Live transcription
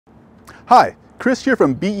Hi, Chris here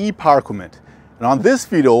from BE Power Equipment, and on this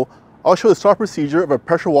video I'll show the start procedure of a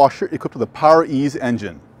pressure washer equipped with a Powerease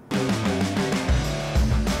engine.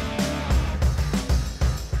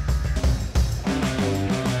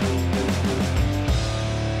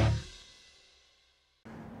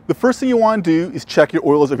 The first thing you want to do is check your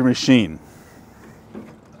oils of your machine.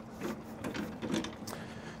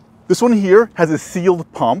 This one here has a sealed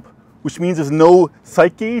pump, which means there's no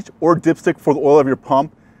sight gauge or dipstick for the oil of your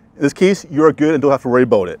pump. In this case, you're good and don't have to worry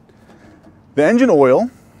about it. The engine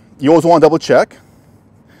oil, you always want to double check.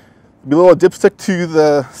 There'll be a little dipstick to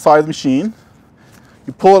the side of the machine.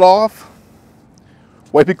 You pull it off,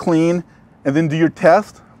 wipe it clean, and then do your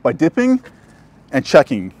test by dipping and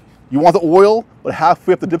checking. You want the oil about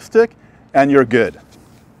halfway up the dipstick and you're good.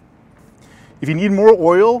 If you need more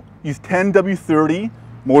oil, use 10W30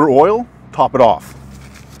 motor oil, top it off.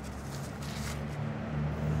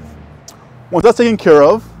 Once that's taken care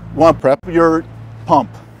of, you want to prep your pump.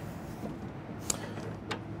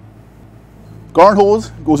 Garden hose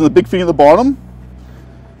goes in the big fitting at the bottom.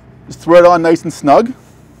 Just thread on nice and snug.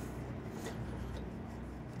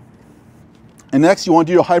 And next you want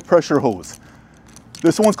to do your high pressure hose.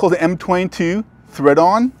 This one's called the M22 thread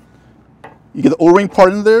on. You get the O-ring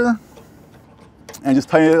part in there and just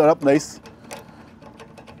tighten it up nice.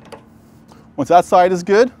 Once that side is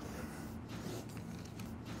good,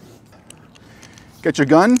 get your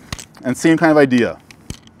gun and same kind of idea.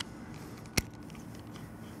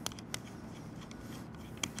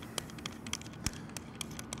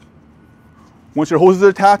 Once your hoses are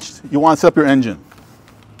attached, you want to set up your engine.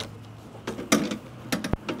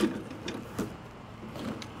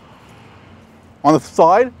 On the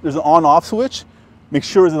side, there's an on-off switch. Make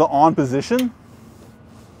sure it's in the on position.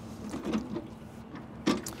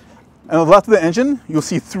 And on the left of the engine, you'll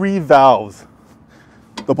see 3 valves.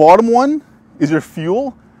 The bottom one is your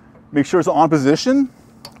fuel. Make sure it's on position.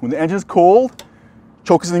 When the engine is cold,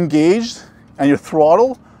 choke is engaged, and your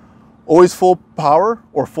throttle, always full power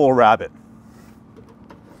or full rabbit.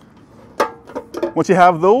 Once you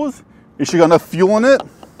have those, you should got enough fuel in it.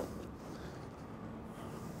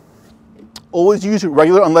 Always use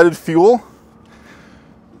regular unleaded fuel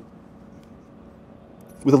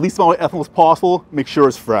with the least amount of ethanol as possible. Make sure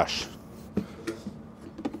it's fresh.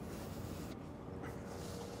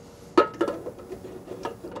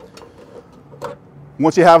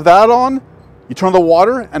 Once you have that on, you turn the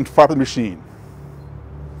water and fire up the machine.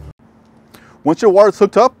 Once your water's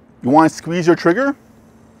hooked up, you want to squeeze your trigger.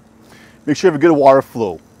 Make sure you have a good water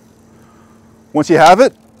flow. Once you have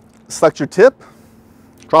it, select your tip,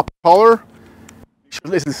 drop the collar, make sure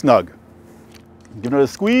it's nice and snug. Give it a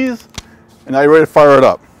squeeze, and now you're ready to fire it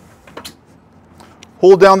up.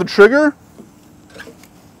 Hold down the trigger,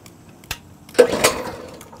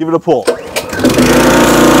 give it a pull.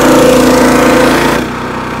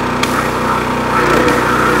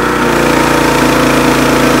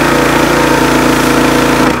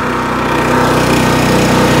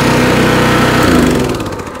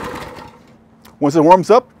 Once it warms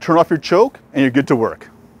up, turn off your choke and you're good to work.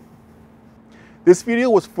 This video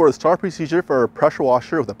was for the start procedure for a pressure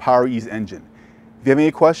washer with a Powerease engine. If you have any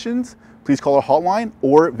questions, please call our hotline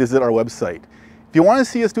or visit our website. If you want to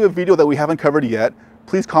see us do a video that we haven't covered yet,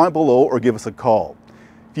 please comment below or give us a call.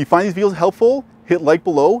 If you find these videos helpful, hit like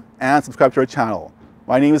below and subscribe to our channel.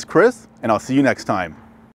 My name is Chris, and I'll see you next time.